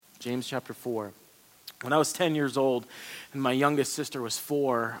James chapter 4. When I was 10 years old and my youngest sister was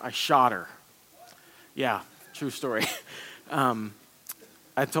 4, I shot her. Yeah, true story.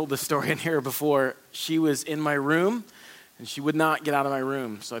 I told this story in here before. She was in my room and she would not get out of my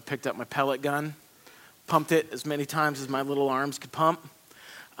room. So I picked up my pellet gun, pumped it as many times as my little arms could pump,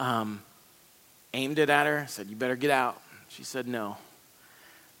 aimed it at her, said, "You better get out." She said no.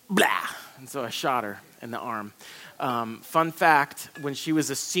 Blah! And so I shot her in the arm. Fun fact, when she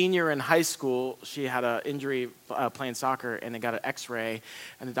was a senior in high school, she had an injury playing soccer, and they got an x-ray,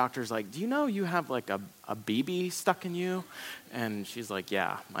 and the doctor's like, "Do you know you have like a BB stuck in you?" And she's like,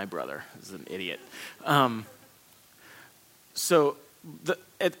 "Yeah, my brother is an idiot."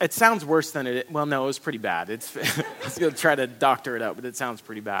 It sounds worse than it. Well, no, it was pretty bad. I was going to try to doctor it out, but it sounds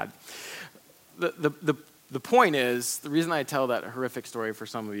pretty bad. The point is, the reason I tell that horrific story for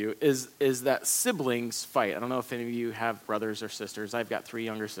some of you is that siblings fight. I don't know if any of you have brothers or sisters. I've got 3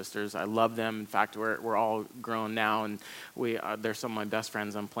 younger sisters. I love them. In fact, we're all grown now, and they're some of my best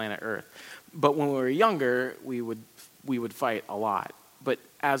friends on planet Earth. But when we were younger, we would fight a lot. But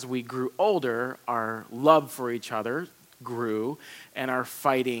as we grew older, our love for each other grew and our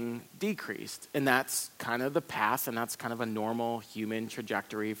fighting decreased. And that's kind of the path, and that's kind of a normal human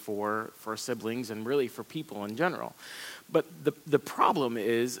trajectory for siblings and really for people in general. But the problem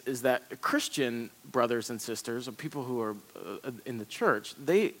is that Christian brothers and sisters, or people who are in the church,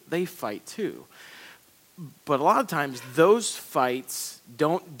 they fight too. But a lot of times those fights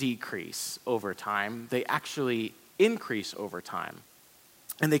don't decrease over time. They actually increase over time.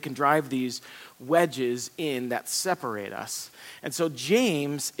 And they can drive these wedges in that separate us. And so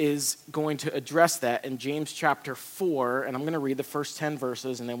James is going to address that in James chapter 4. And I'm going to read the first 10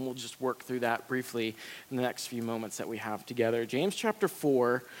 verses, and then we'll just work through that briefly in the next few moments that we have together. James chapter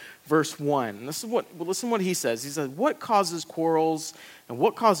 4, verse 1. Listen what he says. He says, "What causes quarrels and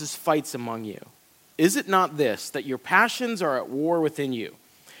what causes fights among you? Is it not this, that your passions are at war within you?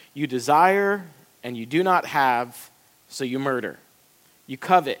 You desire and you do not have, so you murder. You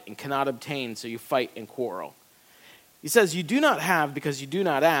covet and cannot obtain, so you fight and quarrel." He says, "You do not have because you do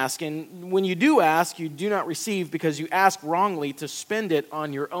not ask. And when you do ask, you do not receive because you ask wrongly to spend it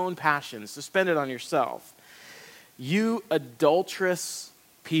on your own passions, to spend it on yourself. You adulterous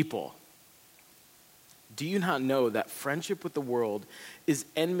people, do you not know that friendship with the world is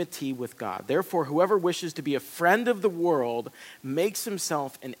enmity with God? Therefore, whoever wishes to be a friend of the world makes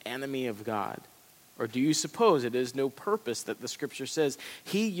himself an enemy of God. Or do you suppose it is no purpose that the scripture says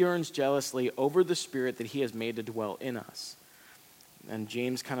he yearns jealously over the Spirit that he has made to dwell in us?" And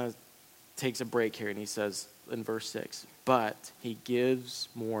James kind of takes a break here and he says in verse 6, "But he gives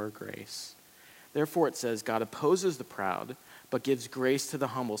more grace. Therefore it says, God opposes the proud, but gives grace to the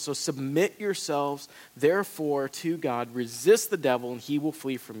humble. So submit yourselves, therefore, to God. Resist the devil, and he will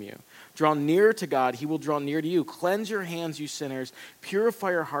flee from you. Draw near to God, he will draw near to you. Cleanse your hands, you sinners.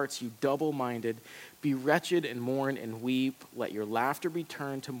 Purify your hearts, you double-minded. Be wretched and mourn and weep. Let your laughter be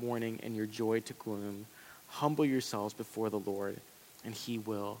turned to mourning and your joy to gloom. Humble yourselves before the Lord, and he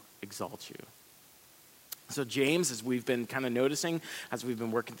will exalt you." So James, as we've been kind of noticing, as we've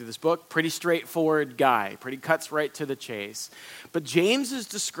been working through this book, pretty straightforward guy, pretty cuts right to the chase. But James is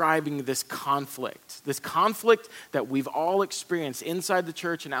describing this conflict that we've all experienced inside the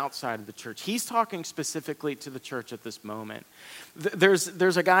church and outside of the church. He's talking specifically to the church at this moment. There's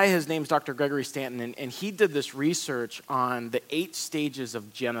a guy, his name's Dr. Gregory Stanton, and he did this research on the 8 stages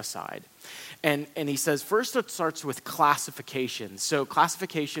of genocide. And he says, first it starts with classification. So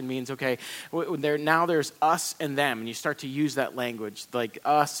classification means, okay, now there's us and them, and you start to use that language, like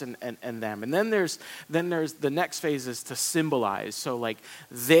us and them. And then there's the next phase is to symbolize. So like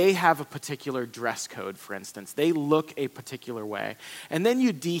they have a particular dress code, for instance. They look a particular way. And then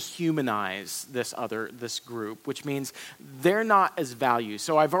you dehumanize this group, which means they're not as valued.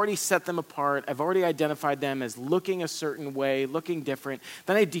 So I've already set them apart. I've already identified them as looking a certain way, looking different.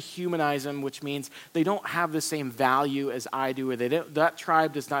 Then I dehumanize them, which means they don't have the same value as I do, or that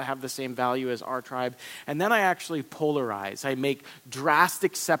tribe does not have the same value as our tribe. And then I actually polarize. I make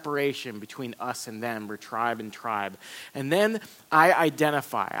drastic separation between us and them, or tribe and tribe. And then I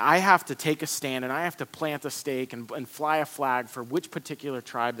identify. I have to take a stand, and I have to plant a stake and fly a flag for which particular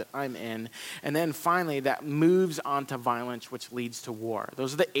tribe that I'm in. And then finally, that moves on to violence, which leads to war.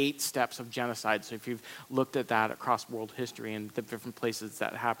 Those are the 8 steps of genocide. So if you've looked at that across world history and the different places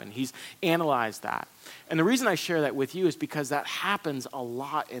that happen, he's analyzed that. And the reason I share that with you is because that happens a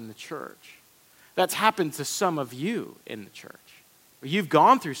lot in the church. That's happened to some of you in the church. You've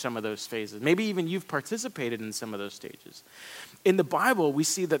gone through some of those phases. Maybe even you've participated in some of those stages. In the Bible, we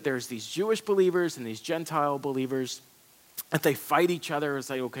see that there's these Jewish believers and these Gentile believers. That they fight each other and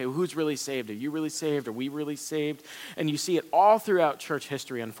say, okay, who's really saved? Are you really saved? Are we really saved? And you see it all throughout church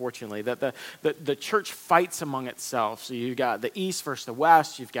history, unfortunately, that the church fights among itself. So you've got the East versus the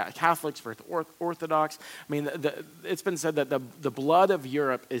West. You've got Catholics versus Orthodox. I mean, it's been said that the blood of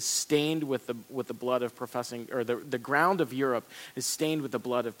Europe is stained with the blood of professing, or the ground of Europe is stained with the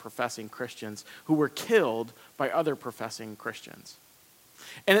blood of professing Christians who were killed by other professing Christians.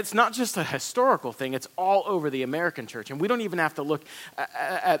 And it's not just a historical thing, it's all over the American church. And we don't even have to look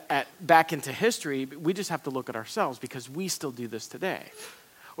at back into history, we just have to look at ourselves because we still do this today.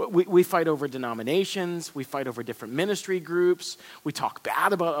 We fight over denominations, we fight over different ministry groups, we talk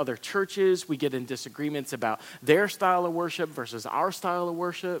bad about other churches, we get in disagreements about their style of worship versus our style of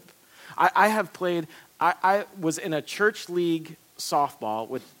worship. I was in a church league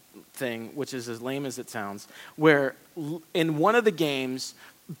softball thing, which is as lame as it sounds, where in one of the games,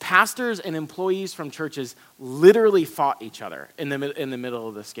 pastors and employees from churches literally fought each other in the middle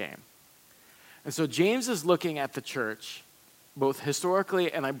of this game. And so James is looking at the church, both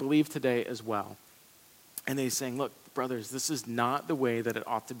historically and I believe today as well. And he's saying, look, brothers, this is not the way that it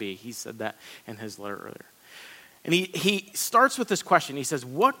ought to be. He said that in his letter earlier. And he starts with this question. He says,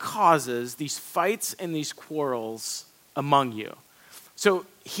 what causes these fights and these quarrels among you? So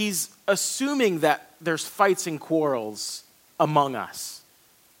he's assuming that there's fights and quarrels among us,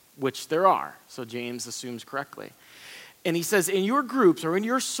 which there are. So James assumes correctly. And he says, in your groups or in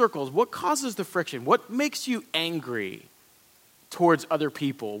your circles, what causes the friction? What makes you angry towards other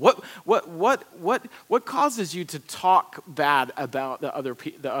people? What causes you to talk bad about the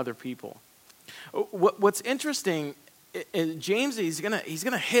other people? What's interesting, James, he's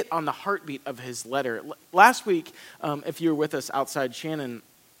gonna hit on the heartbeat of his letter. Last week, if you were with us outside, Shannon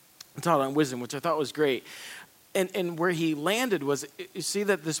taught on wisdom, which I thought was great. And where he landed was, you see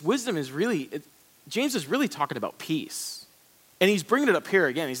that this wisdom is really, James is really talking about peace. And he's bringing it up here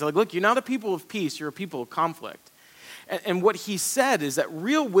again. He's like, look, you're not a people of peace, you're a people of conflict. And what he said is that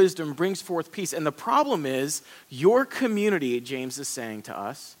real wisdom brings forth peace. And the problem is, your community, James is saying to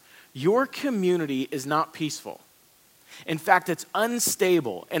us, your community is not peaceful. In fact, it's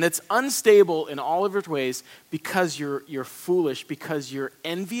unstable, and it's unstable in all of its ways because you're foolish, because you're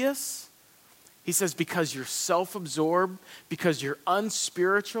envious. He says because you're self-absorbed, because you're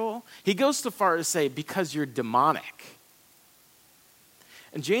unspiritual. He goes so far as to say because you're demonic.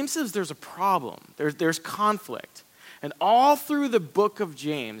 And James says there's a problem. There's conflict. And all through the book of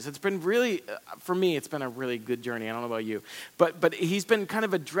James, it's been really, for me, it's been a really good journey. I don't know about you. But he's been kind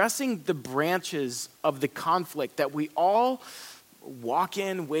of addressing the branches of the conflict that we all walk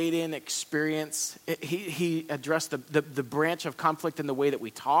in, wade in, experience. He addressed the branch of conflict in the way that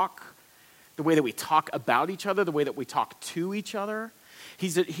we talk, the way that we talk about each other, the way that we talk to each other.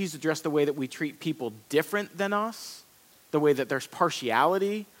 He's addressed the way that we treat people different than us, the way that there's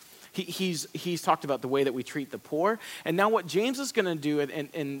partiality. He's talked about the way that we treat the poor. And now what James is going to do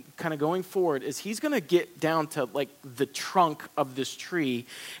and kind of going forward is he's going to get down to like the trunk of this tree.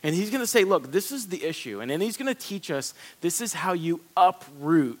 And he's going to say, look, this is the issue. And then he's going to teach us this is how you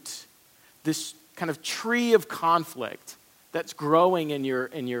uproot this kind of tree of conflict that's growing in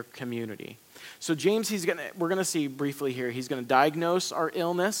your community. So James, we're going to see briefly here, he's going to diagnose our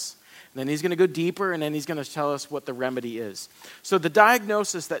illness. And then he's going to go deeper, and then he's going to tell us what the remedy is. So the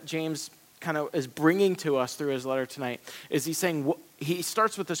diagnosis that James kind of is bringing to us through his letter tonight is he's saying, he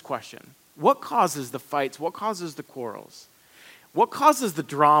starts with this question. What causes the fights? What causes the quarrels? What causes the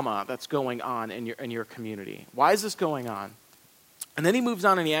drama that's going on in your community? Why is this going on? And then he moves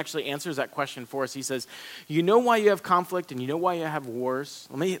on and he actually answers that question for us. He says, you know why you have conflict and you know why you have wars?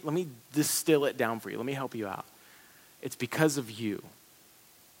 Let me distill it down for you. Let me help you out. It's because of you.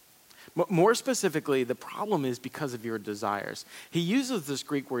 More specifically, the problem is because of your desires. He uses this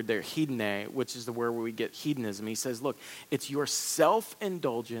Greek word there, hedone, which is the word where we get hedonism. He says, look, it's your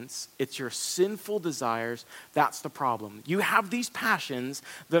self-indulgence, it's your sinful desires, that's the problem. You have these passions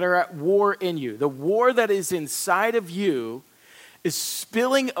that are at war in you. The war that is inside of you is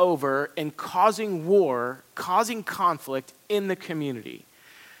spilling over and causing war, causing conflict in the community.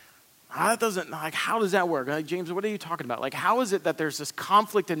 How does that work? Like, James, what are you talking about? Like, how is it that there's this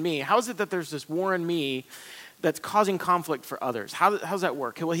conflict in me? How is it that there's this war in me that's causing conflict for others? How does that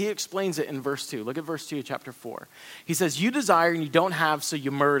work? Well, he explains it in verse 2. Look at verse 2, chapter 4. He says, you desire and you don't have, so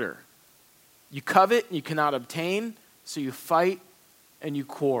you murder. You covet and you cannot obtain, so you fight and you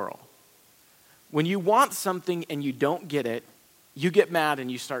quarrel. When you want something and you don't get it, you get mad and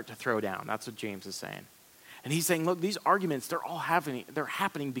you start to throw down. That's what James is saying. And he's saying, look, these arguments, they're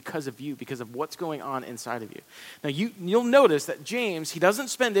happening because of you, because of what's going on inside of you. Now, you'll notice that James, he doesn't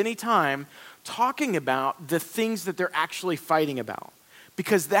spend any time talking about the things that they're actually fighting about,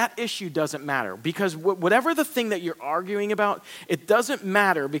 because that issue doesn't matter. Because whatever the thing that you're arguing about, it doesn't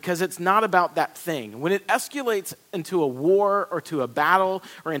matter because it's not about that thing. When it escalates into a war or to a battle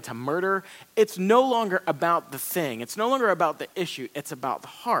or into murder, it's no longer about the thing. It's no longer about the issue. It's about the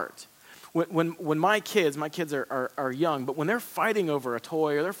heart. When my kids are young, but when they're fighting over a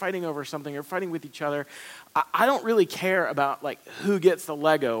toy or they're fighting over something or fighting with each other, I don't really care about like who gets the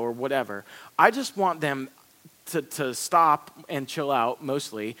Lego or whatever. I just want them to stop and chill out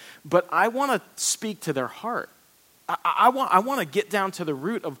mostly, but I want to speak to their heart. I want to get down to the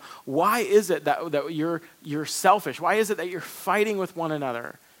root of why is it that you're selfish? Why is it that you're fighting with one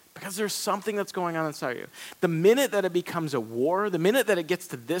another? Because there's something that's going on inside you. The minute that it becomes a war, the minute that it gets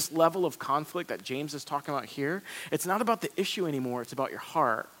to this level of conflict that James is talking about here, it's not about the issue anymore, it's about your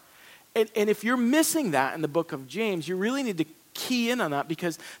heart. And if you're missing that in the book of James, you really need to key in on that,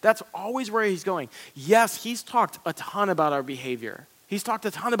 because that's always where he's going. Yes, he's talked a ton about our behavior. He's talked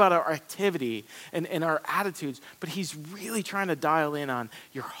a ton about our activity and our attitudes, but he's really trying to dial in on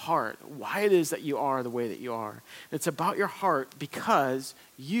your heart, why it is that you are the way that you are. It's about your heart because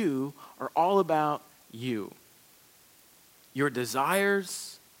you are all about you. Your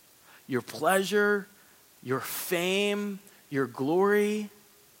desires, your pleasure, your fame, your glory.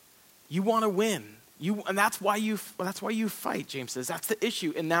 You want to win. And that's why you fight, James says. That's the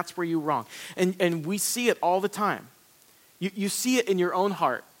issue, and that's where you're wrong. And we see it all the time. You see it in your own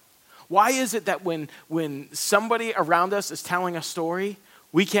heart. Why is it that when somebody around us is telling a story,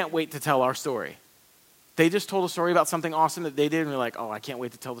 we can't wait to tell our story? They just told a story about something awesome that they did, and we're like, oh, I can't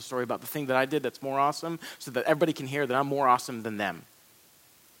wait to tell the story about the thing that I did that's more awesome, so that everybody can hear that I'm more awesome than them.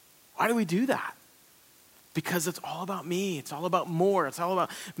 Why do we do that? Because it's all about me. It's all about more. It's all about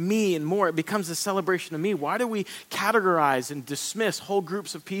me and more. It becomes a celebration of me. Why do we categorize and dismiss whole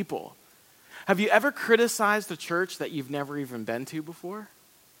groups of people? Have you ever criticized a church that you've never even been to before?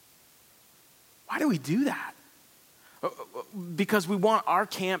 Why do we do that? Because we want our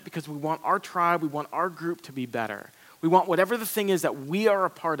camp, because we want our tribe, we want our group to be better. We want whatever the thing is that we are a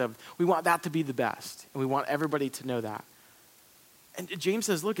part of, we want that to be the best. And we want everybody to know that. And James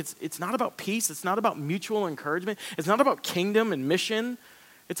says, look, it's not about peace. It's not about mutual encouragement. It's not about kingdom and mission.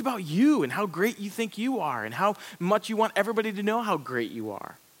 It's about you and how great you think you are and how much you want everybody to know how great you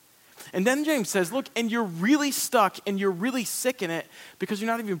are. And then James says, look, and you're really stuck and you're really sick in it because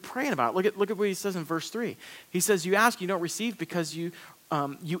you're not even praying about it. Look at what he says in verse 3. He says, you ask, you don't receive because you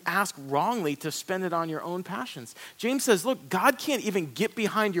ask wrongly to spend it on your own passions. James says, look, God can't even get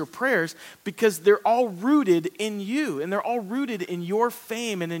behind your prayers because they're all rooted in you and they're all rooted in your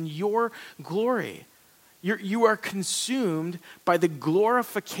fame and in your glory. You are consumed by the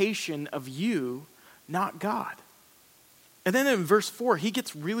glorification of you, not God. And then in verse 4, he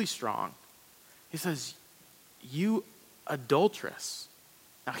gets really strong. He says, you adulteress.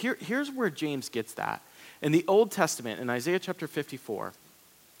 Now here's where James gets that. In the Old Testament, in Isaiah chapter 54,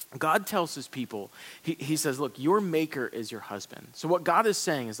 God tells his people, he says, look, your maker is your husband. So what God is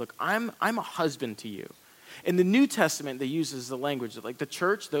saying is, look, I'm a husband to you. In the New Testament, they uses the language of like the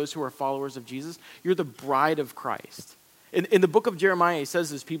church, those who are followers of Jesus, you're the bride of Christ. In the book of Jeremiah, he says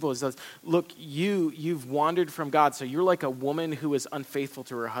to his people, he says, look, you've wandered from God, so you're like a woman who is unfaithful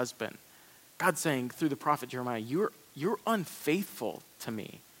to her husband. God's saying through the prophet Jeremiah, you're unfaithful to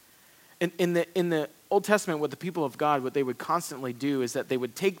me. In the Old Testament, what the people of God, what they would constantly do is that they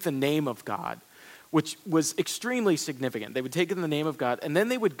would take the name of God, which was extremely significant. They would take in the name of God, and then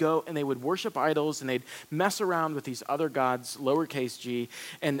they would go and they would worship idols, and they'd mess around with these other gods, lowercase g,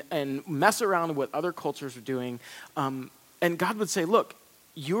 and mess around with what other cultures were doing. And God would say, look,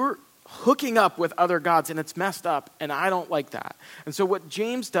 you're hooking up with other gods, and it's messed up, and I don't like that. And so what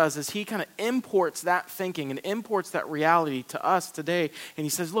James does is he kind of imports that thinking and imports that reality to us today. And he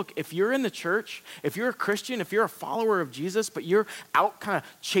says, look, if you're in the church, if you're a Christian, if you're a follower of Jesus, but you're out kind of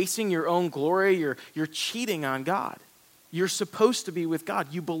chasing your own glory, you're cheating on God. You're supposed to be with God.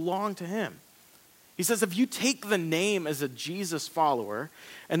 You belong to him. He says if you take the name as a Jesus follower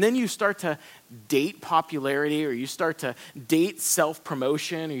and then you start to date popularity or you start to date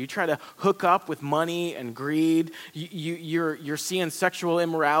self-promotion or you try to hook up with money and greed, you're seeing sexual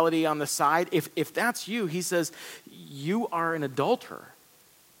immorality on the side, if that's you, he says you are an adulterer.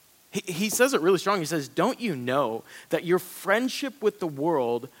 He says it really strong. He says, don't you know that your friendship with the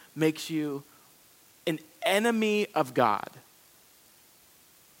world makes you an enemy of God?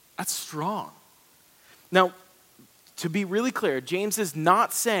 That's strong. Now, to be really clear, James is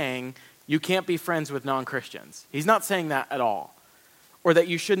not saying you can't be friends with non-Christians. He's not saying that at all. Or that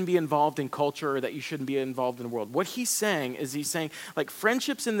you shouldn't be involved in culture, or that you shouldn't be involved in the world. What he's saying is like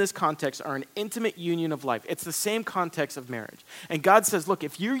friendships in this context are an intimate union of life. It's the same context of marriage. And God says, look,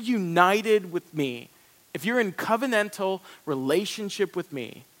 if you're united with me, if you're in covenantal relationship with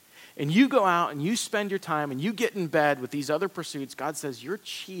me, and you go out and you spend your time and you get in bed with these other pursuits, God says, you're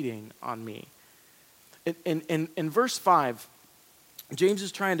cheating on me. In verse 5, James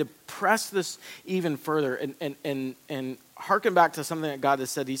is trying to press this even further and harken back to something that God has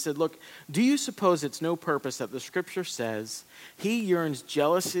said. He said, look, do you suppose it's no purpose that the scripture says he yearns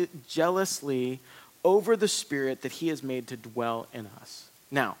jealously over the Spirit that he has made to dwell in us?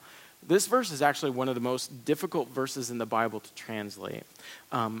 Now, this verse is actually one of the most difficult verses in the Bible to translate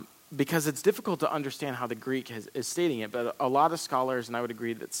because it's difficult to understand how the Greek is stating it. But a lot of scholars, and I would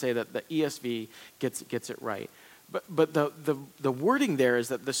agree, that say that the ESV gets it right. But the wording there is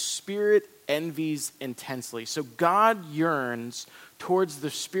that the Spirit envies intensely. So God yearns towards the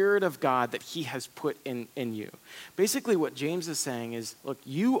Spirit of God that he has put in you. Basically what James is saying is, look,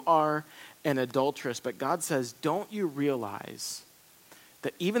 you are an adulteress, but God says, don't you realize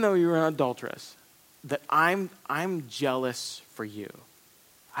that even though you're an adulteress, that I'm jealous for you.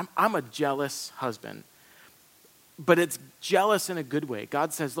 I'm a jealous husband. But it's jealous in a good way.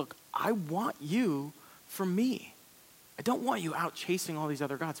 God says, look, I want you for me. I don't want you out chasing all these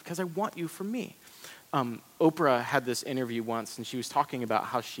other gods because I want you for me. Oprah had this interview once, and she was talking about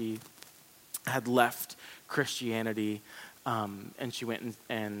how she had left Christianity, and she went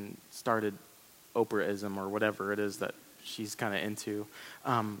and started Oprahism or whatever it is that she's kind of into.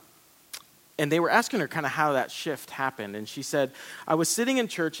 And they were asking her kind of how that shift happened. And she said, I was sitting in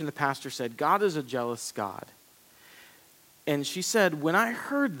church, and the pastor said, God is a jealous God. And she said, when I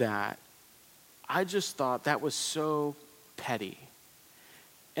heard that, I just thought that was so petty.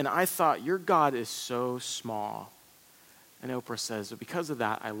 And I thought, your God is so small. And Oprah says, because of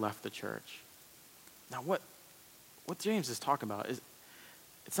that, I left the church. Now, what James is talking about is,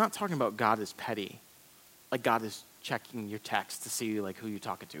 it's not talking about God is petty. Like God is checking your text to see like who you're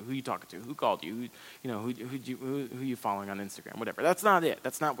talking to, who called you, who you following on Instagram, whatever. That's not it.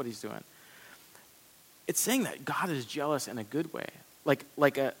 That's not what he's doing. It's saying that God is jealous in a good way. Like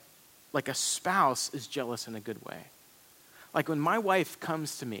a spouse is jealous in a good way. Like when my wife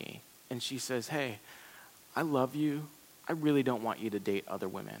comes to me and she says, hey, I love you. I really don't want you to date other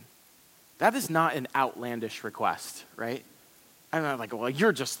women. That is not an outlandish request, right? I'm not like, well,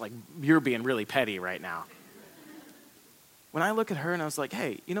 you're being really petty right now. When I look at her and I was like,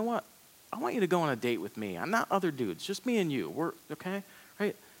 hey, you know what? I want you to go on a date with me. I'm not other dudes, just me and you. We're okay,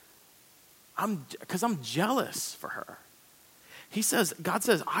 right? Because I'm jealous for her. God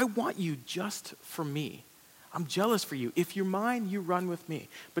says, I want you just for me. I'm jealous for you. If you're mine, you run with me.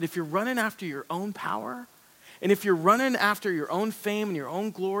 But if you're running after your own power, and if you're running after your own fame and your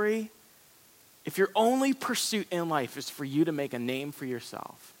own glory, if your only pursuit in life is for you to make a name for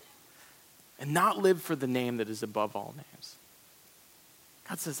yourself and not live for the name that is above all names,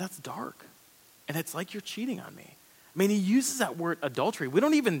 God says that's dark. And it's like you're cheating on me. I mean, he uses that word adultery. We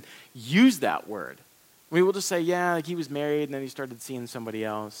don't even use that word. We will just say, yeah, like he was married and then he started seeing somebody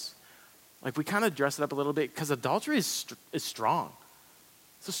else. Like we kind of dress it up a little bit because adultery is strong.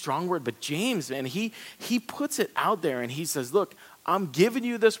 It's a strong word. But James, man, he puts it out there and he says, look, I'm giving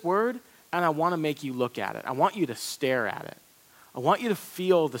you this word and I want to make you look at it. I want you to stare at it. I want you to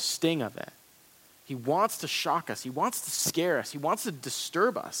feel the sting of it. He wants to shock us. He wants to scare us. He wants to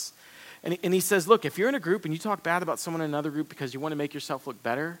disturb us. And he says, look, if you're in a group and you talk bad about someone in another group because you want to make yourself look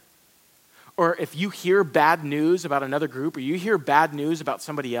better, or if you hear bad news about another group, or you hear bad news about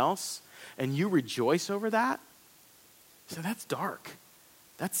somebody else, and you rejoice over that, so that's dark.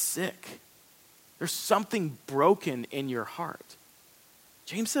 That's sick. There's something broken in your heart.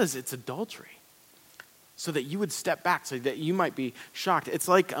 James says it's adultery. So that you would step back, so that you might be shocked. It's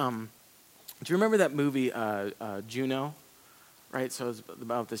like, do you remember that movie, Juno? Right, so it's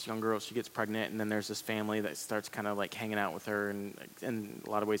about this young girl, she gets pregnant, and then there's this family that starts kind of like hanging out with her and in a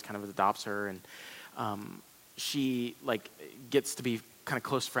lot of ways kind of adopts her, and she like gets to be kind of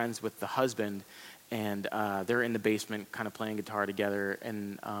close friends with the husband, and they're in the basement kind of playing guitar together,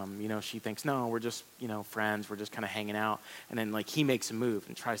 and she thinks, no, we're just friends, we're just kind of hanging out, and then like he makes a move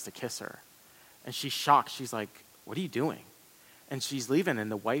and tries to kiss her, and she's shocked. She's like, what are you doing? And she's leaving, and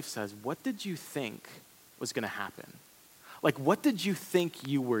the wife says, what did you think was going to happen? Like, what did you think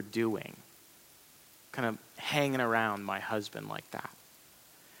you were doing? Kind of hanging around my husband like that.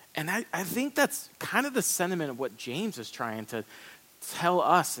 And I think that's kind of the sentiment of what James is trying to tell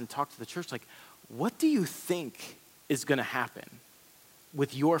us and talk to the church. Like, what do you think is going to happen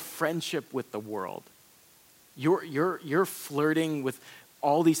with your friendship with the world. You're flirting with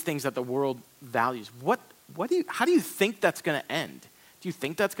all these things that the world values. How do you think that's going to end? Do you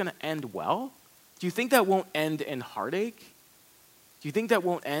think that's going to end well? Do you think that won't end in heartache? Do you think that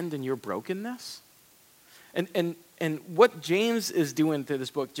won't end in your brokenness? And what James is doing through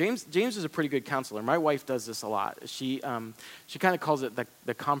this book, James is a pretty good counselor. My wife does this a lot. She kind of calls it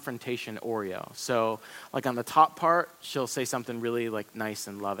the confrontation Oreo. So like on the top part, she'll say something really like nice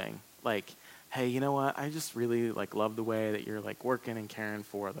and loving, like, hey, you know what? I just really like love the way that you're like working and caring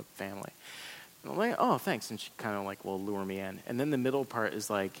for the family. And I'm like, oh, thanks. And she kind of like will lure me in. And then the middle part is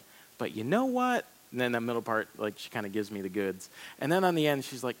like, but you know what? And then that middle part, like she kind of gives me the goods. And then on the end,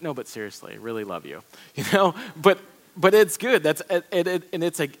 she's like, no, but seriously, I really love you. You know, but it's good.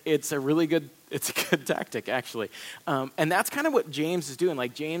 And it's a really good, it's a good tactic actually. And that's kind of what James is doing.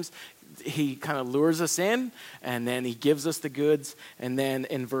 Like James, he kind of lures us in, and then he gives us the goods. And then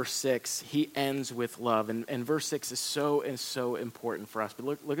in verse 6, he ends with love. And verse 6 is so important for us. But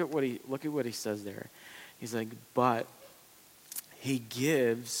look at what he says there. He's like, but he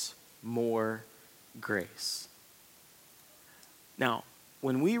gives more grace. Now,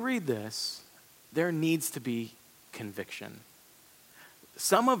 when we read this, there needs to be conviction.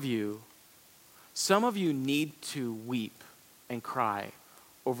 Some of you need to weep and cry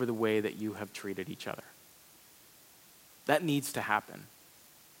over the way that you have treated each other. That needs to happen.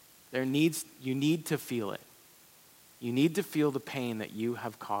 You need to feel it. You need to feel the pain that you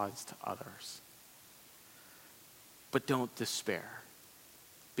have caused to others. But don't despair.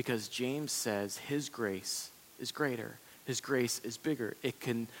 Because James says his grace is greater. His grace is bigger. It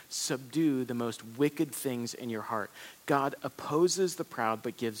can subdue the most wicked things in your heart. God opposes the proud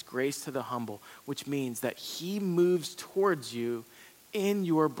but gives grace to the humble, which means that he moves towards you in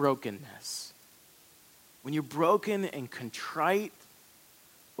your brokenness. When you're broken and contrite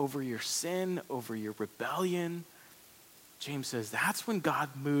over your sin, over your rebellion, James says that's when God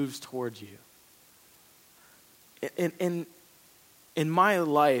moves towards you. In my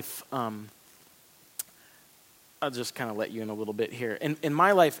life, I'll just kind of let you in a little bit here. In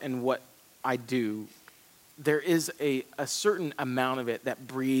my life and what I do, there is a certain amount of it that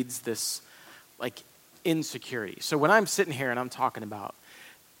breeds this like insecurity. So when I'm sitting here and I'm talking about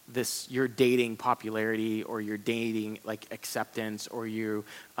this, your dating popularity or your dating like acceptance, or you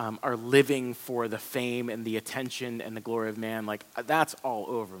are living for the fame and the attention and the glory of man, like that's all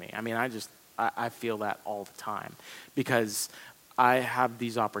over me. I mean, I feel that all the time because I have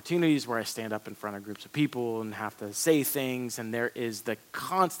these opportunities where I stand up in front of groups of people and have to say things, and there is the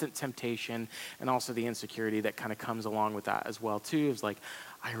constant temptation and also the insecurity that kind of comes along with that as well too. It's like,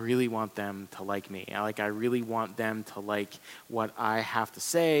 I really want them to like me. I really want them to like what I have to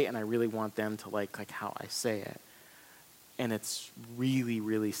say, and I really want them to like how I say it. And it's really,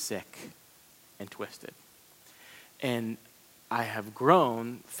 really sick and twisted. And I have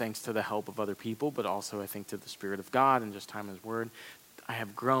grown, thanks to the help of other people, but also I think to the Spirit of God and just time in His Word. I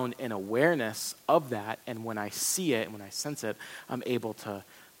have grown in awareness of that, and when I see it and when I sense it, I'm able to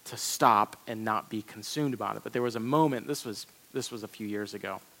stop and not be consumed about it. But there was a moment, this was a few years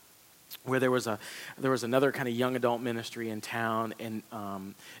ago, where there was another kind of young adult ministry in town, and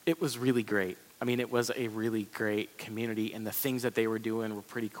it was really great. I mean, it was a really great community, and the things that they were doing were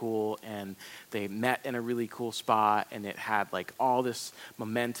pretty cool, and they met in a really cool spot, and it had like all this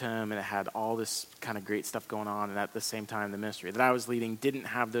momentum, and it had all this kind of great stuff going on, and at the same time, the ministry that I was leading didn't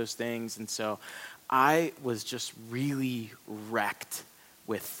have those things, and so I was just really wrecked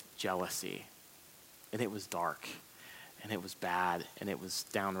with jealousy, and it was dark, and it was bad, and it was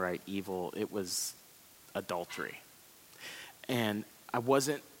downright evil. It was adultery, and I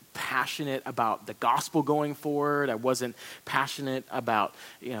wasn't passionate about the gospel going forward. I wasn't passionate about,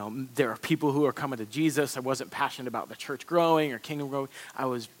 there are people who are coming to Jesus. I wasn't passionate about the church growing or kingdom growing. I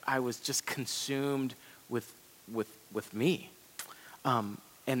was just consumed with me.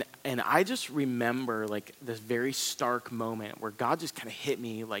 And I just remember like this very stark moment where God just kind of hit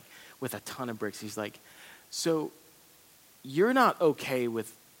me like with a ton of bricks. He's like, so you're not okay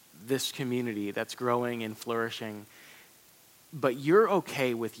with this community that's growing and flourishing, but you're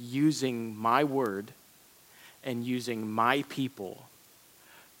okay with using my word and using my people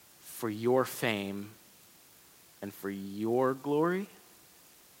for your fame and for your glory?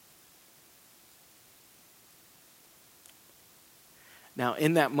 Now,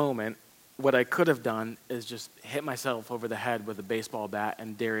 in that moment, what I could have done is just hit myself over the head with a baseball bat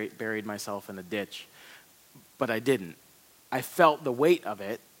and buried myself in a ditch. But I didn't. I felt the weight of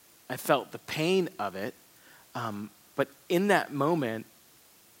it. I felt the pain of it. But in that moment,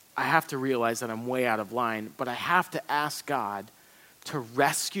 I have to realize that I'm way out of line, but I have to ask God to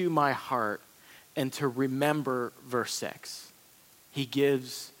rescue my heart and to remember verse 6. He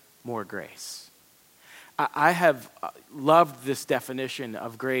gives more grace. I have loved this definition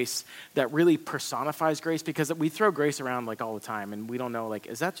of grace that really personifies grace, because we throw grace around like all the time and we don't know, like,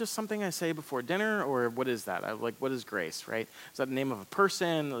 is that just something I say before dinner, or what is that? Like, what is grace, right? Is that the name of a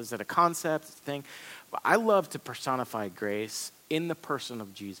person? Is that a concept, a thing? But I love to personify grace in the person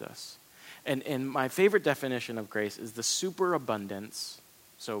of Jesus. And my favorite definition of grace is the superabundance.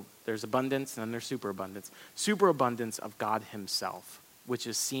 So there's abundance and then there's superabundance. Superabundance of God himself, which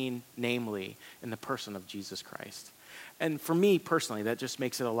is seen namely in the person of Jesus Christ. And for me personally, that just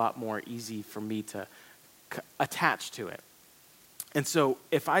makes it a lot more easy for me to attach to it. And so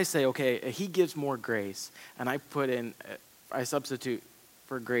if I say, okay, he gives more grace, and I substitute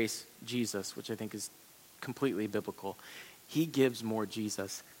for grace Jesus, which I think is completely biblical. He gives more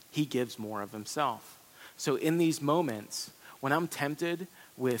Jesus. He gives more of himself. So in these moments, when I'm tempted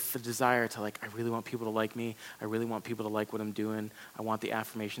with the desire to, like, I really want people to like me, I really want people to like what I'm doing, I want the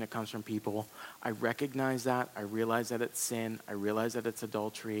affirmation that comes from people, I recognize that, I realize that it's sin, I realize that it's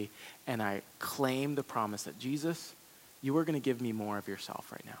adultery, and I claim the promise that, Jesus, you are going to give me more of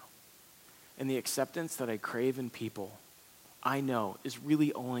yourself right now. And the acceptance that I crave in people, I know is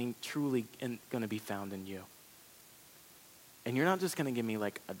really only truly going to be found in you. And you're not just going to give me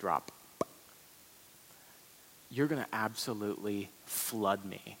like a drop. You're going to absolutely flood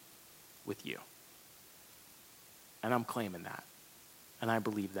me with you. And I'm claiming that. And I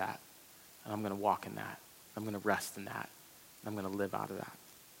believe that. And I'm going to walk in that. I'm going to rest in that. And I'm going to live out of that.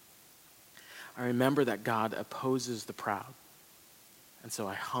 I remember that God opposes the proud. And so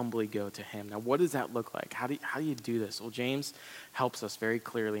I humbly go to him. Now, what does that look like? How do you do this? Well, James helps us very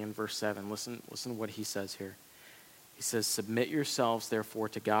clearly in verse 7. Listen to what he says here. He says, submit yourselves, therefore,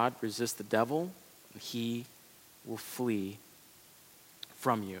 to God. Resist the devil, and he will flee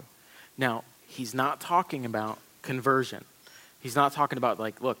from you. Now, he's not talking about conversion. He's not talking about,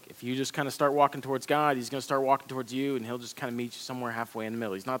 like, look, if you just kind of start walking towards God, he's going to start walking towards you, and he'll just kind of meet you somewhere halfway in the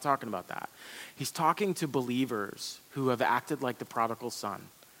middle. He's not talking about that. He's talking to believers who have acted like the prodigal son,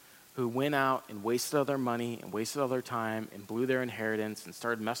 who went out and wasted all their money and wasted all their time and blew their inheritance and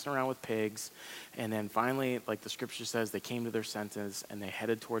started messing around with pigs. And then finally, like the scripture says, they came to their senses and they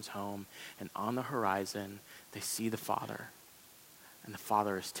headed towards home. And on the horizon, they see the Father. And the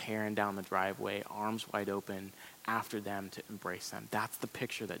Father is tearing down the driveway, arms wide open, after them to embrace them. That's the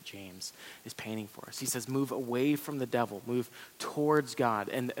picture that James is painting for us. He says, move away from the devil, move towards God.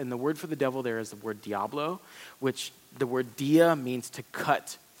 And the word for the devil there is the word diablo, which the word dia means to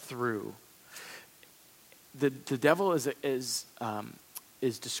cut through. The devil is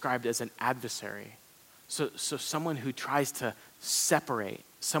described as an adversary. So someone who tries to separate,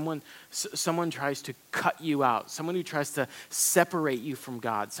 someone tries to cut you out, someone who tries to separate you from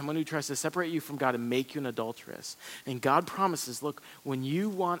God, someone who tries to separate you from God and make you an adulteress. And God promises, look, when you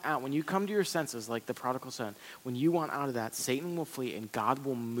want out, when you come to your senses like the prodigal son, when you want out of that, Satan will flee and God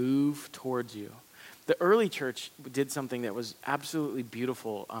will move towards you. The early church did something that was absolutely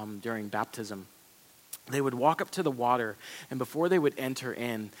beautiful during baptism. They would walk up to the water, and before they would enter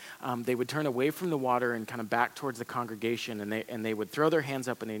in, they would turn away from the water and kind of back towards the congregation, and they would throw their hands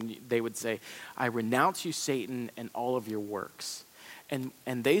up, and they would say, I renounce you, Satan, and all of your works.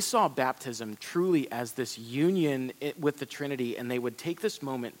 And they saw baptism truly as this union with the Trinity, and they would take this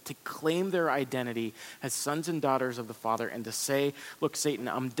moment to claim their identity as sons and daughters of the Father and to say, look, Satan,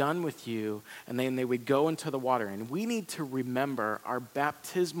 I'm done with you. And then they would go into the water. And we need to remember our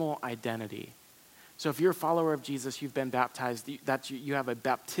baptismal identity. So if you're a follower of Jesus, you've been baptized, you have a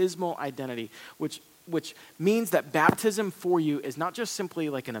baptismal identity, which means that baptism for you is not just simply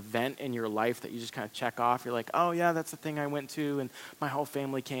like an event in your life that you just kind of check off. You're like, oh yeah, that's the thing I went to, and my whole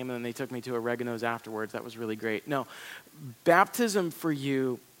family came, and then they took me to Oregano's afterwards. That was really great. No, baptism for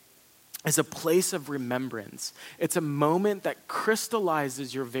you is a place of remembrance. It's a moment that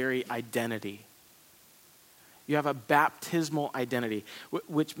crystallizes your very identity. You have a baptismal identity,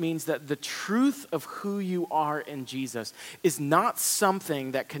 which means that the truth of who you are in Jesus is not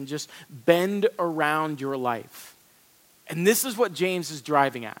something that can just bend around your life. And this is what James is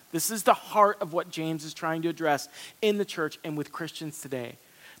driving at. This is the heart of what James is trying to address in the church and with Christians today.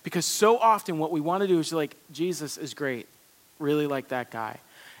 Because so often what we want to do is like, Jesus is great, really like that guy.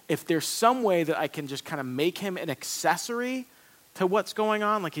 If there's some way that I can just kind of make him an accessory to what's going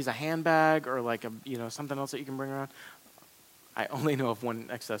on, like he's a handbag or like something else that you can bring around. I only know of one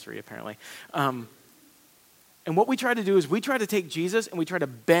accessory apparently. And what we try to do is we try to take Jesus and we try to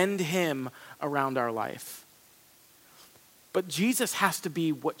bend him around our life. But Jesus has to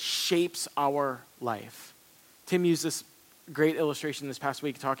be what shapes our life. Tim used this great illustration this past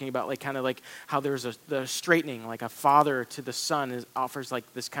week talking about like kind of like how there's the straightening, like a father to the son offers like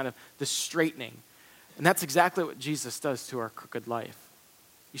this straightening. And that's exactly what Jesus does to our crooked life.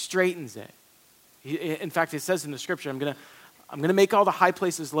 He straightens it. In fact, it says in the scripture, I'm gonna make all the high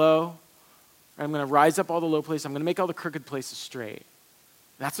places low, and I'm gonna rise up all the low places. I'm gonna make all the crooked places straight.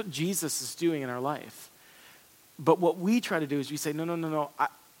 That's what Jesus is doing in our life. But what we try to do is we say, no.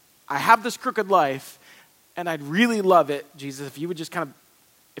 I have this crooked life, and I'd really love it, Jesus, if you just kind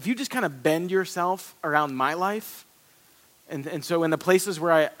of bend yourself around my life. And so in the places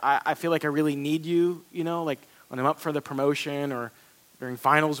where I feel like I really need you, like when I'm up for the promotion or during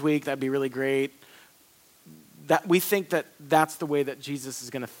finals week, that'd be really great. That we think that that's the way that Jesus is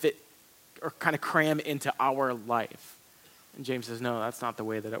going to fit or kind of cram into our life. And James says, no, that's not the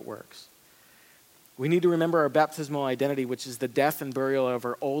way that it works. We need to remember our baptismal identity, which is the death and burial of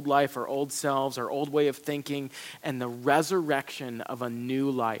our old life, our old selves, our old way of thinking, and the resurrection of a new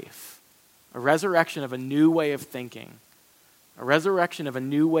life. A resurrection of a new way of thinking. A resurrection of a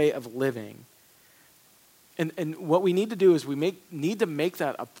new way of living. And what we need to do is need to make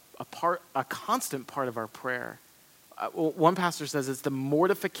that a constant part of our prayer. One pastor says it's the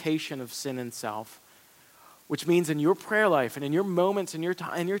mortification of sin and self, which means in your prayer life and in your moments and your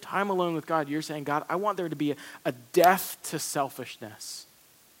time alone with God, you're saying, God, I want there to be a death to selfishness.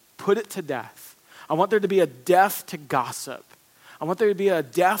 Put it to death. I want there to be a death to gossip. I want there to be a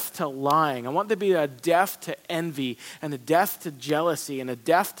death to lying. I want there to be a death to envy and a death to jealousy and a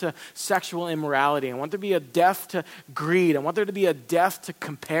death to sexual immorality. I want there to be a death to greed. I want there to be a death to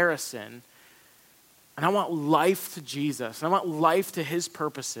comparison. And I want life to Jesus. And I want life to his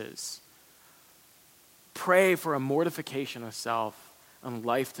purposes. Pray for a mortification of self and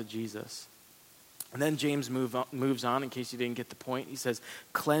life to Jesus. And then James moves on, in case you didn't get the point. He says,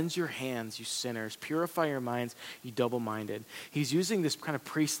 cleanse your hands, you sinners. Purify your minds, you double-minded. He's using this kind of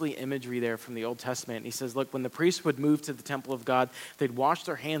priestly imagery there from the Old Testament. And he says, look, when the priests would move to the temple of God, they'd wash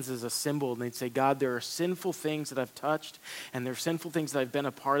their hands as a symbol. And they'd say, God, there are sinful things that I've touched, and there are sinful things that I've been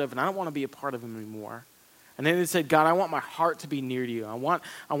a part of, and I don't want to be a part of them anymore. And then they said, God, I want my heart to be near to you. I want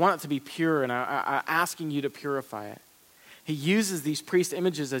it to be pure, and I'm asking you to purify it. He uses these priest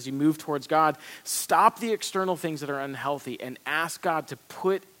images as you move towards God. Stop the external things that are unhealthy and ask God to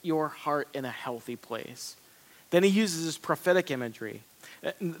put your heart in a healthy place. Then he uses this prophetic imagery.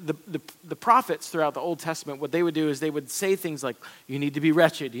 The prophets throughout the Old Testament, what they would do is they would say things like, you need to be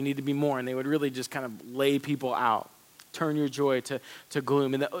wretched, you need to be mourn. They would really just kind of lay people out, turn your joy to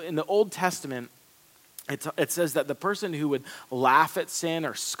gloom. In the Old Testament, it says that the person who would laugh at sin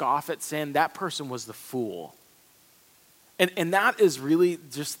or scoff at sin, that person was the fool. And that is really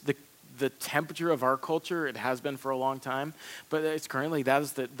just the temperature of our culture. It has been for a long time, but it's currently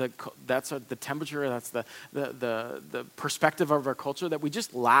that's the temperature. That's the perspective of our culture, that we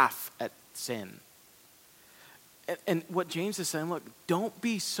just laugh at sin. And what James is saying, look, don't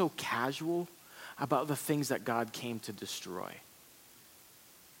be so casual about the things that God came to destroy.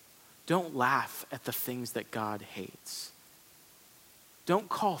 Don't laugh at the things that God hates. Don't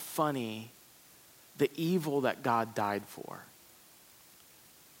call funny the evil that God died for.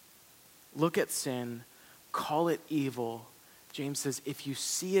 Look at sin, call it evil. James says, if you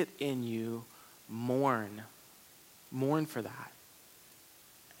see it in you, mourn. Mourn for that.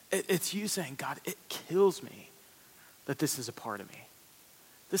 It's you saying, God, it kills me that this is a part of me.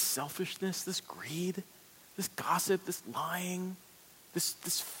 This selfishness, this greed, this gossip, this lying,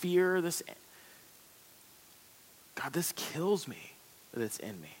 this fear, God, this kills me that it's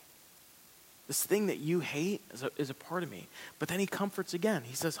in me. This thing that you hate is a part of me. But then he comforts again.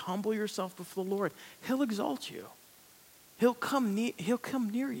 He says, humble yourself before the Lord. He'll exalt you. He'll come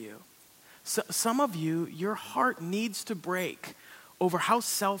near you. So, some of you, your heart needs to break over how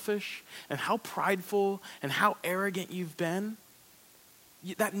selfish and how prideful and how arrogant you've been.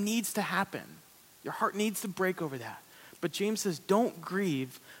 That needs to happen. Your heart needs to break over that. But James says, don't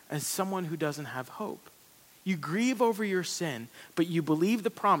grieve as someone who doesn't have hope. You grieve over your sin, but you believe the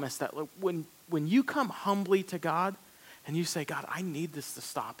promise that when you come humbly to God and you say, God, I need this to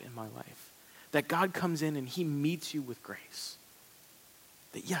stop in my life, that God comes in and he meets you with grace.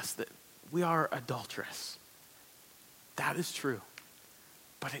 That yes, that we are adulterous. That is true.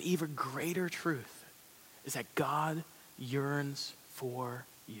 But an even greater truth is that God yearns for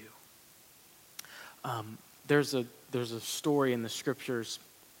you. There's a story in the scriptures.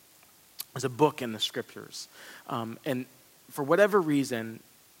 There's a book in the scriptures. And for whatever reason,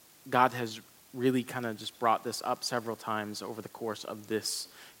 God has really kind of just brought this up several times over the course of this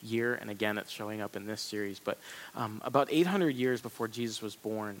year. And again, it's showing up in this series. But about 800 years before Jesus was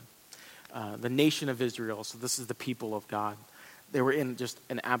born, the nation of Israel, so this is the people of God, they were in just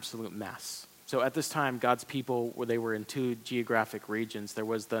an absolute mess. So at this time, God's people, they were in two geographic regions. There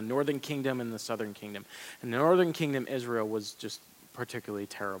was the northern kingdom and the southern kingdom. And the northern kingdom, Israel, was just particularly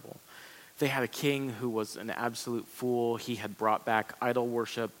terrible. They had a king who was an absolute fool. He had brought back idol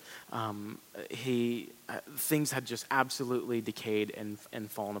worship. Things had just absolutely decayed and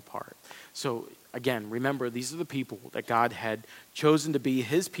fallen apart. So again, remember, these are the people that God had chosen to be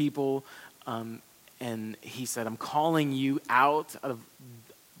his people. And he said, I'm calling you out of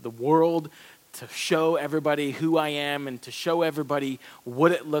the world to show everybody who I am and to show everybody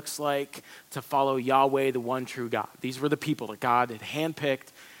what it looks like to follow Yahweh, the one true God. These were the people that God had handpicked.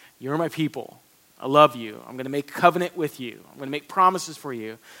 You're my people. I love you. I'm going to make covenant with you. I'm going to make promises for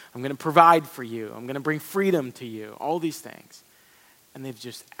you. I'm going to provide for you. I'm going to bring freedom to you. All these things. And they've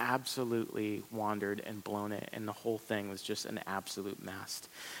just absolutely wandered and blown it. And the whole thing was just an absolute mess.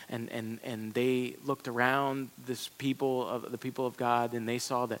 And they looked around the people of God, and they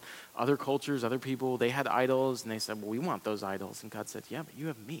saw that other cultures, other people, they had idols. And they said, well, we want those idols. And God said, yeah, but you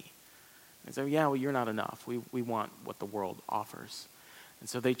have me. And they said, yeah, well, you're not enough. We want what the world offers. And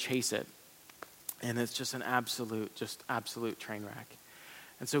so they chase it. And it's just an absolute train wreck.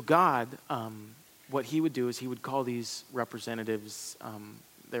 And so God, what he would do is he would call these representatives,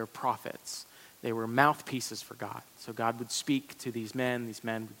 they're prophets. They were mouthpieces for God. So God would speak to these men. These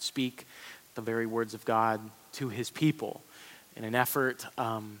men would speak the very words of God to his people in an effort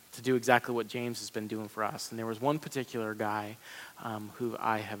to do exactly what James has been doing for us. And there was one particular guy who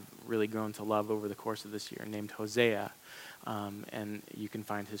I have really grown to love over the course of this year named Hosea. And you can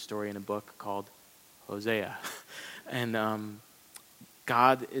find his story in a book called Hosea. And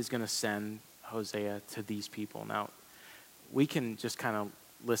God is going to send Hosea to these people. Now, we can just kind of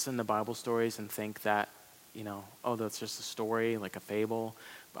listen to Bible stories and think that, oh, that's just a story, like a fable.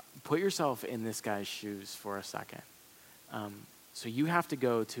 But put yourself in this guy's shoes for a second. So you have to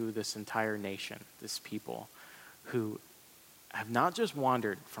go to this entire nation, this people, who have not just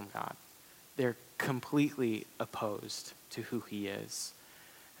wandered from God. They're completely opposed to who he is.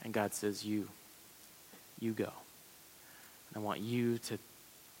 And God says, you go. And I want you to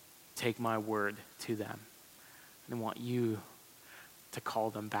take my word to them. And I want you to call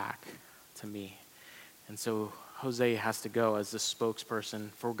them back to me. And so Hosea has to go as the spokesperson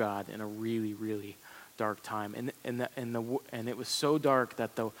for God in a really, really dark time. And it was so dark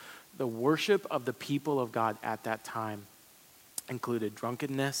that the worship of the people of God at that time included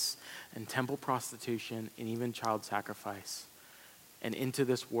drunkenness and temple prostitution and even child sacrifice. And into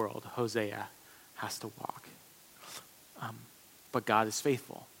this world, Hosea has to walk. But God is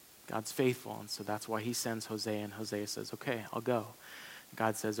faithful. God's faithful, and so that's why he sends Hosea, and Hosea says, okay, I'll go.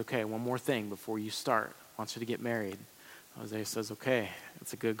 God says, okay, one more thing before you start. I want you to get married. Hosea says, okay,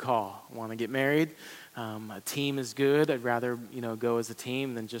 it's a good call. I want to get married. A team is good. I'd rather, go as a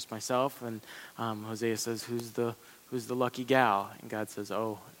team than just myself. And Hosea says, who's the lucky gal? And God says,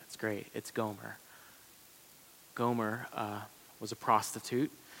 oh, it's great. It's Gomer. Gomer was a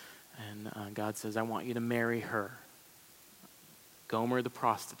prostitute, and God says, I want you to marry her. Gomer the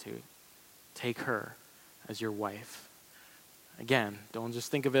prostitute, take her as your wife. Again, don't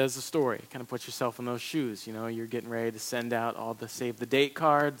just think of it as a story. Kind of put yourself in those shoes. You're getting ready to send out all the save the date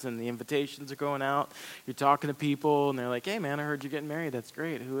cards and the invitations are going out. You're talking to people and they're like, hey man, I heard you're getting married. That's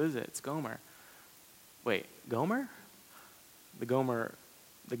great. Who is it? It's Gomer. Wait, Gomer? The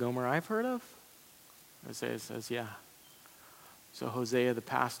Gomer I've heard of? Hosea says, yeah. So Hosea the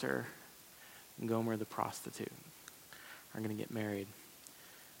pastor and Gomer the prostitute are going to get married.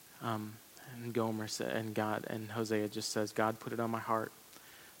 And Gomer said, and Hosea just says, God put it on my heart.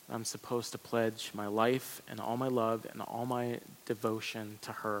 I'm supposed to pledge my life and all my love and all my devotion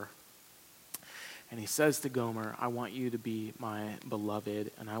to her. And he says to Gomer, I want you to be my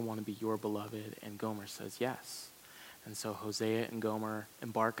beloved and I want to be your beloved. And Gomer says, yes. And so Hosea and Gomer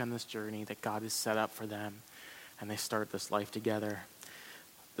embark on this journey that God has set up for them. And they start this life together.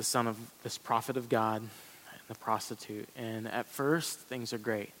 The son of this prophet of God, the prostitute. And at first, things are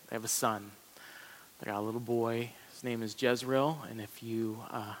great. They have a son. They got a little boy. His name is Jezreel. And if you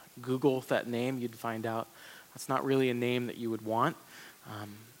Google that name, you'd find out that's not really a name that you would want.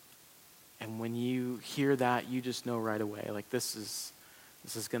 And when you hear that, you just know right away, like this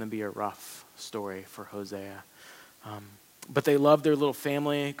is going to be a rough story for Hosea. But they love their little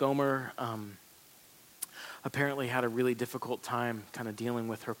family. Gomer apparently had a really difficult time kind of dealing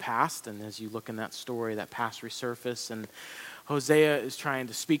with her past. And as you look in that story, that past resurface. And Hosea is trying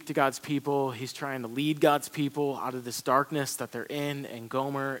to speak to God's people. He's trying to lead God's people out of this darkness that they're in. And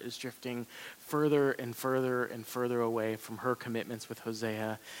Gomer is drifting further and further and further away from her commitments with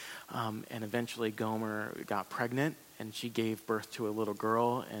Hosea. And eventually Gomer got pregnant, and she gave birth to a little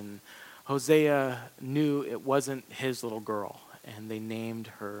girl. And Hosea knew it wasn't his little girl, and they named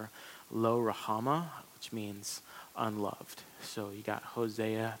her Lo Ruhamah, which means unloved. So you got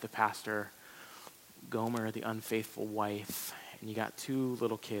Hosea, the pastor, Gomer, the unfaithful wife, and you got two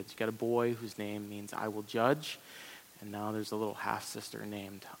little kids. You got a boy whose name means I will judge, and now there's a little half-sister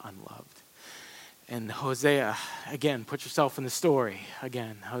named Unloved. And Hosea, again, put yourself in the story.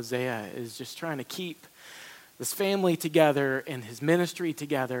 Again, Hosea is just trying to keep this family together and his ministry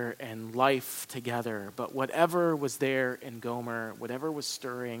together and life together. But whatever was there in Gomer, whatever was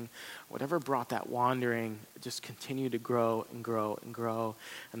stirring, whatever brought that wandering, just continued to grow and grow and grow.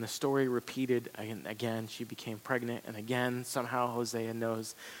 And the story repeated again. She became pregnant, and again, somehow Hosea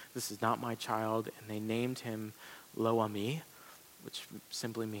knows this is not my child, and they named him Lo-Ami, which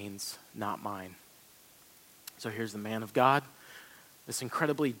simply means not mine. So here's the man of God, this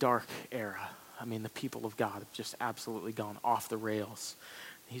incredibly dark era. I mean, the people of God have just absolutely gone off the rails.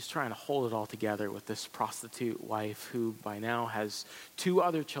 He's trying to hold it all together with this prostitute wife who by now has two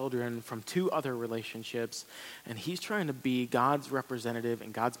other children from two other relationships. And he's trying to be God's representative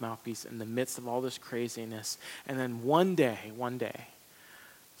and God's mouthpiece in the midst of all this craziness. And then one day,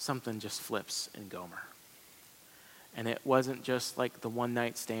 something just flips in Gomer. And it wasn't just like the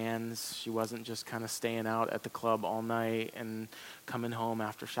one-night stands. She wasn't just kind of staying out at the club all night and coming home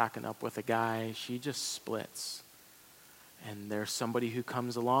after shacking up with a guy. She just splits. And there's somebody who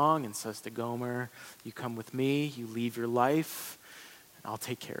comes along and says to Gomer, you come with me, you leave your life, and I'll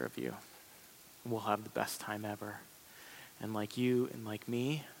take care of you. And we'll have the best time ever. And like you and like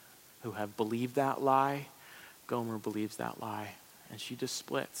me, who have believed that lie, Gomer believes that lie. And she just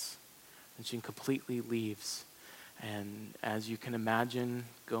splits. And she completely leaves. And as you can imagine,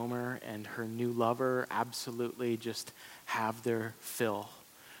 Gomer and her new lover absolutely just have their fill.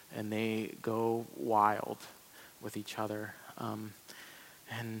 And they go wild with each other.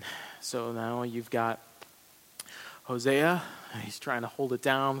 And so now you've got Hosea. He's trying to hold it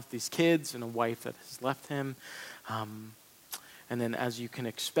down with these kids and a wife that has left him. And then as you can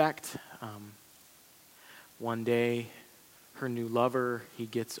expect, one day her new lover, he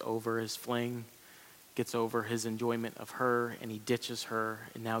gets over his fling, gets over his enjoyment of her, and he ditches her.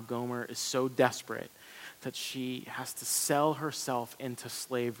 And now Gomer is so desperate that she has to sell herself into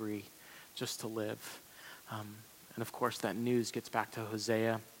slavery just to live. And of course, that news gets back to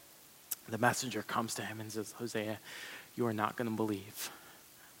Hosea. The messenger comes to him and says, Hosea, you are not going to believe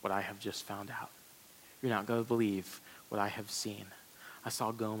what I have just found out. You're not going to believe what I have seen. I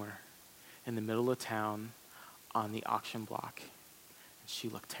saw Gomer in the middle of town on the auction block, and she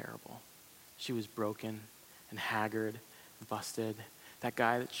looked terrible. She was broken and haggard and busted. That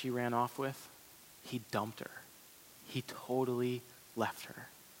guy that she ran off with, he dumped her. He totally left her.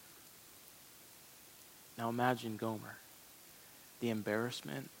 Now imagine Gomer, the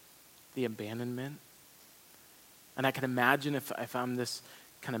embarrassment, the abandonment. And I can imagine if I'm this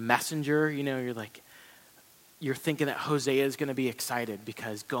kind of messenger, you're thinking that Hosea is going to be excited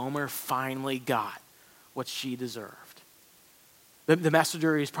because Gomer finally got what she deserved. The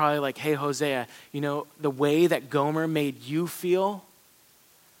messenger is probably like, hey, Hosea, the way that Gomer made you feel,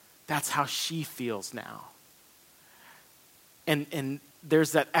 that's how she feels now. And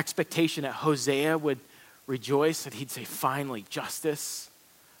there's that expectation that Hosea would rejoice, that he'd say, finally, justice,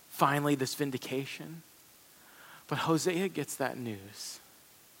 finally, this vindication. But Hosea gets that news,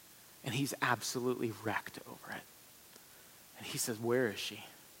 and he's absolutely wrecked over it. And he says, where is she?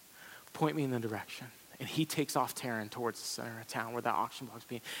 Point me in the direction. And he takes off tearing towards the center of town where that auction block's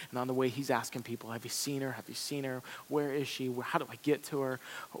being. And on the way, he's asking people, have you seen her? Have you seen her? Where is she? How do I get to her?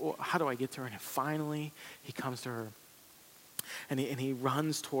 How do I get to her? And finally, he comes to her. And he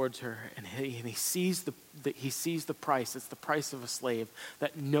runs towards her. And he sees the price. It's the price of a slave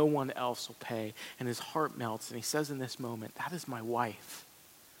that no one else will pay. And his heart melts. And he says in this moment, that is my wife.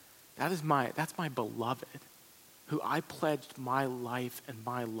 That's my beloved, who I pledged my life and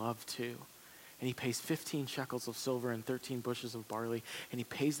my love to. And he pays 15 shekels of silver and 13 bushels of barley. And he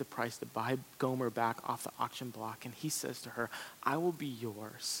pays the price to buy Gomer back off the auction block. And he says to her, I will be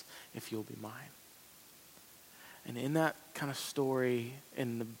yours if you'll be mine. And in that kind of story,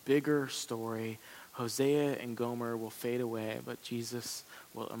 in the bigger story, Hosea and Gomer will fade away, but Jesus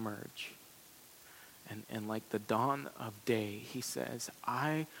will emerge. And like the dawn of day, he says,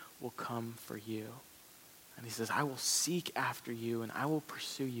 I will come for you. And he says, I will seek after you and I will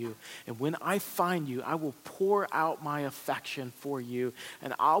pursue you. And when I find you, I will pour out my affection for you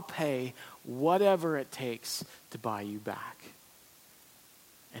and I'll pay whatever it takes to buy you back.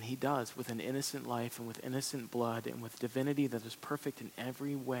 And he does, with an innocent life and with innocent blood and with divinity that is perfect in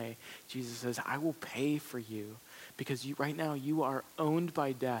every way. Jesus says, I will pay for you because right now you are owned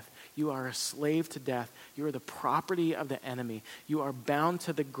by death. You are a slave to death. You are the property of the enemy. You are bound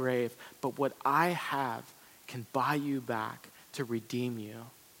to the grave. But what I have can buy you back to redeem you.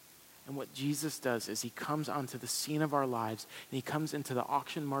 And what Jesus does is he comes onto the scene of our lives and he comes into the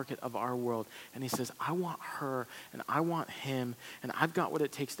auction market of our world and he says, I want her and I want him and I've got what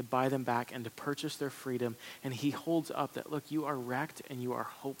it takes to buy them back and to purchase their freedom. And he holds up that, look, you are wrecked and you are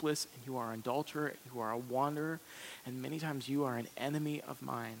hopeless and you are an adulterer and you are a wanderer and many times you are an enemy of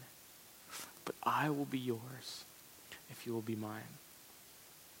mine. But I will be yours if you will be mine.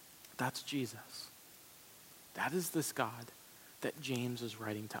 That's Jesus. That is this God that James is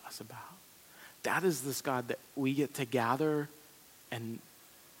writing to us about. That is this God that we get to gather and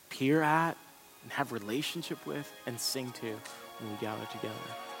peer at and have relationship with and sing to when we gather together.